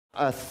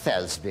A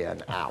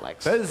thespian,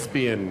 Alex.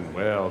 Thespian.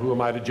 Well, who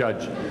am I to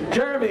judge?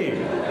 Jeremy!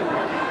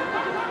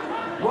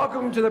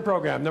 Welcome to the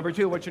program. Number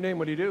 2, what's your name?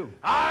 What do you do?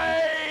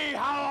 Hi,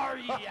 how are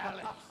you,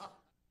 Alex?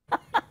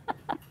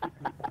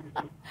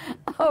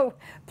 Oh,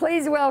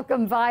 please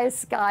welcome via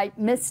Skype,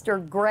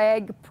 Mr.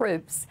 Greg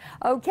Proops.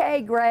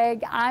 Okay,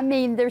 Greg, I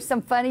mean, there's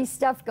some funny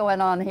stuff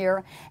going on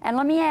here. And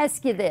let me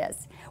ask you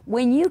this.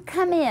 When you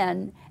come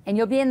in, and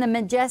you'll be in the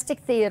Majestic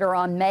Theater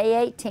on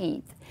May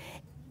 18th,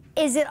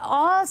 is it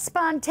all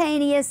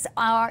spontaneous,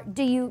 or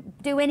do you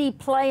do any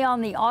play on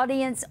the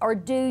audience, or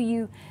do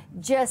you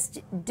just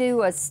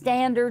do a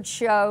standard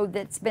show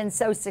that's been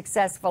so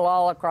successful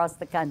all across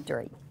the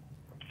country?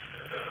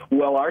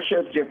 Well, our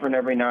show's different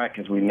every night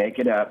because we make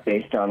it up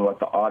based on what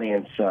the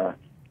audience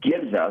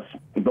gives us,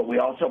 but we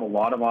also have a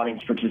lot of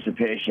audience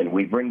participation.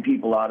 We bring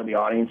people out of the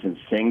audience and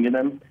sing to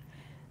them.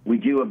 We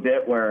do a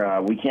bit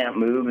where we can't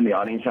move and the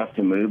audience has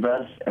to move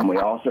us, and we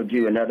also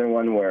do another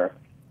one where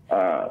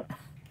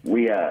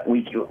we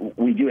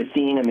do a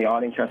scene and the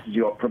audience has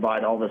to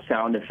provide all the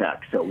sound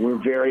effects. So we're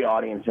very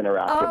audience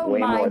interactive,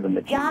 way more than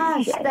the TV show. Oh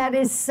my gosh, that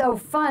is so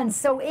fun.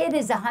 So it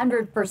is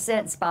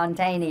 100%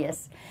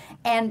 spontaneous.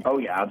 And oh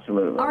yeah,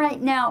 absolutely. All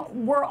right, now,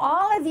 were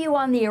all of you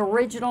on the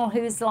original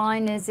Whose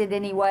Line Is It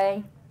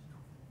Anyway?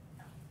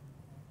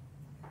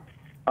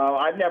 Oh,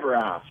 I've never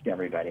asked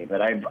everybody,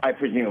 but I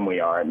presume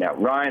we are. Now,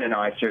 Ryan and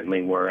I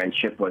certainly were, and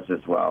Chip was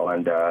as well,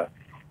 and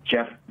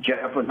Jeff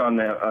was on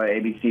the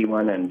ABC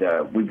one,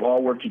 and we've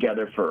all worked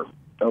together for,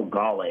 oh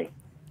golly,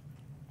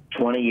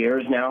 20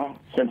 years now,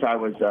 since I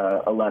was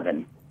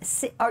 11.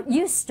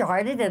 You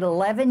started at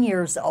 11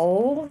 years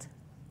old?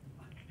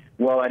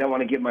 Well, I don't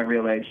want to give my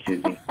real age,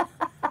 Susie.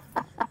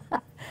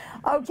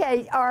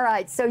 Okay, all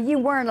right, so you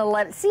weren't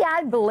 11. See,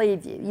 I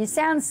believe you. You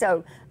sound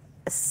so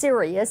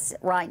serious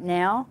right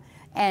now,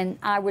 and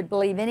I would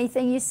believe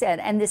anything you said.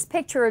 And this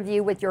picture of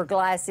you with your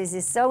glasses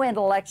is so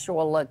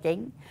intellectual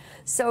looking.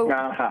 So,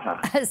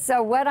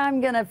 so what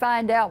I'm going to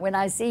find out when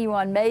I see you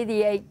on May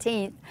the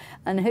 18th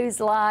on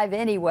Who's Live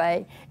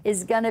Anyway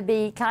is going to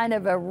be kind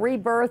of a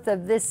rebirth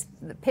of this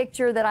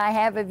picture that I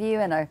have of you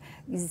and a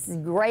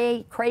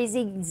great,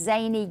 crazy,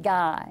 zany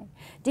guy.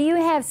 Do you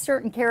have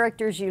certain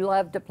characters you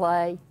love to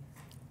play?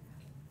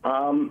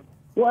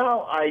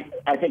 Well, I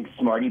think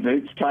Smarty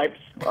Boots types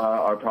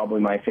are probably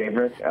my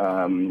favorite.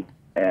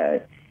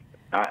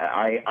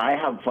 I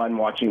have fun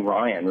watching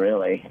Ryan,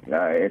 really.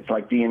 It's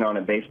like being on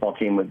a baseball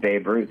team with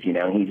Babe Ruth, you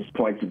know. He just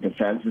points at the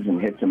fences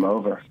and hits them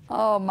over.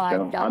 Oh, my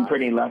God. I'm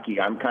pretty lucky.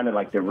 I'm kind of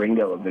like the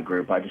Ringo of the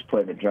group. I just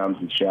play the drums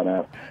and shut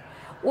up.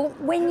 Well,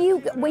 when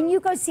you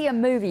go see a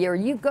movie or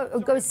you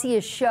go see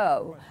a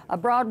show, a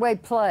Broadway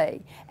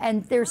play,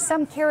 and there's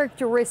some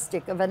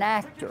characteristic of an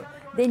actor,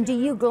 then do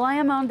you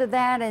glam onto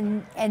that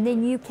and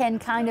then you can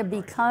kind of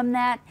become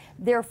that,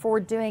 therefore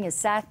doing a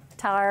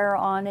satire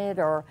on it,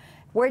 or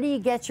where do you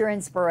get your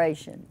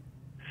inspiration?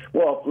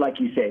 Well, like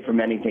you say, from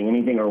anything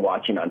we're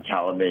watching on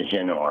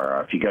television,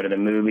 or if you go to the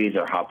movies,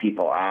 or how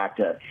people act,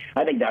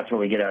 I think that's where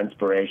we get our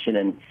inspiration.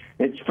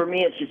 And for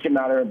me, it's just a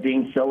matter of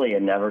being silly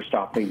and never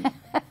stopping.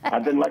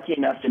 I've been lucky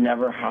enough to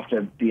never have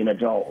to be an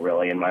adult,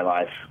 really, in my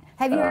life.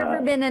 Have you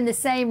ever been in the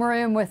same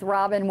room with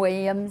Robin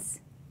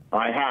Williams?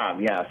 I have,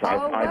 yes.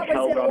 I've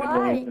held Robin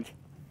Williams.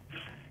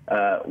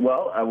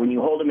 When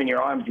you hold him in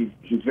your arms,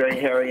 he's very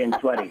hairy and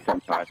sweaty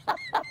sometimes.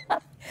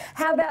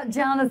 How about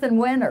Jonathan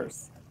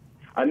Winters?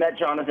 I met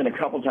Jonathan a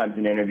couple times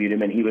and interviewed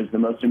him, and he was the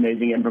most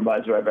amazing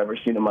improviser I've ever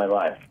seen in my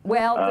life.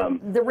 Well,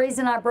 the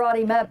reason I brought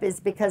him up is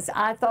because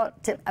I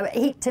thought,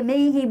 to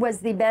me, he was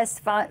the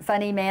best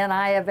funny man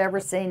I have ever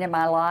seen in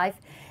my life.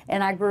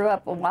 And I grew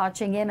up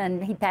watching him,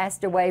 and he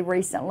passed away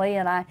recently,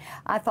 and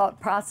I thought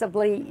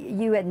possibly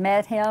you had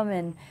met him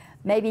and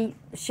maybe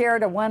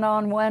shared a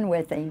one-on-one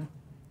with him.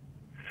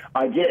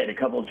 I did a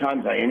couple of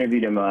times. I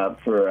interviewed him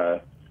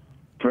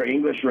for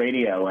English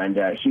radio, and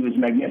he was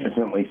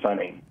magnificently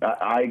funny.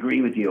 I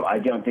agree with you. I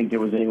don't think there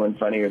was anyone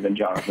funnier than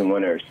Jonathan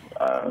Winters.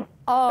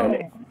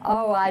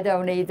 I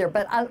don't either.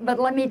 But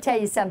let me tell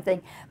you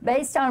something.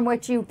 Based on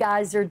what you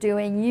guys are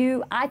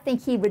doing, I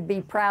think he would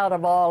be proud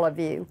of all of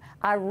you.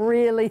 I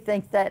really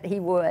think that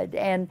he would.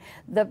 And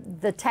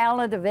the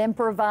talent of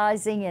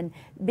improvising and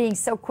being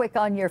so quick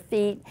on your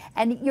feet,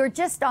 and you're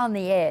just on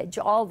the edge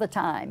all the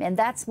time. And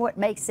that's what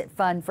makes it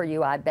fun for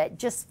you, I bet.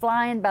 Just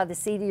flying by the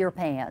seat of your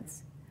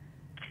pants.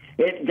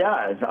 It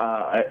does.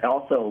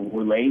 Also,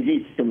 we're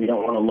lazy, so we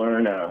don't want to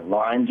learn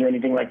lines or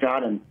anything like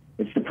that, and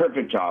it's the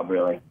perfect job,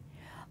 really.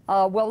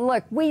 Well,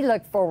 look, we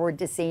look forward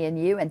to seeing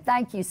you, and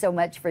thank you so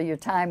much for your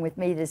time with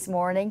me this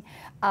morning.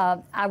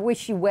 I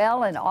wish you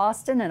well in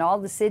Austin and all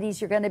the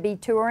cities you're going to be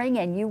touring,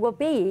 and you will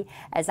be,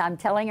 as I'm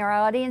telling our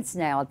audience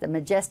now, at the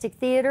Majestic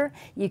Theater.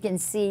 You can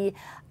see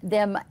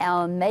them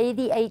on May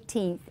the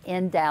 18th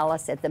in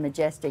Dallas at the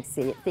Majestic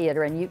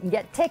Theater, and you can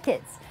get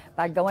tickets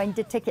by going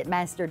to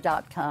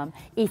Ticketmaster.com.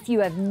 If you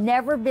have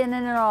never been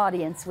in an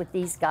audience with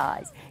these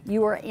guys,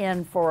 you are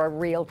in for a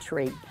real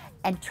treat.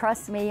 And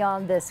trust me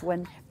on this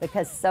one,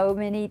 because so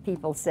many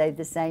people say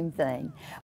the same thing.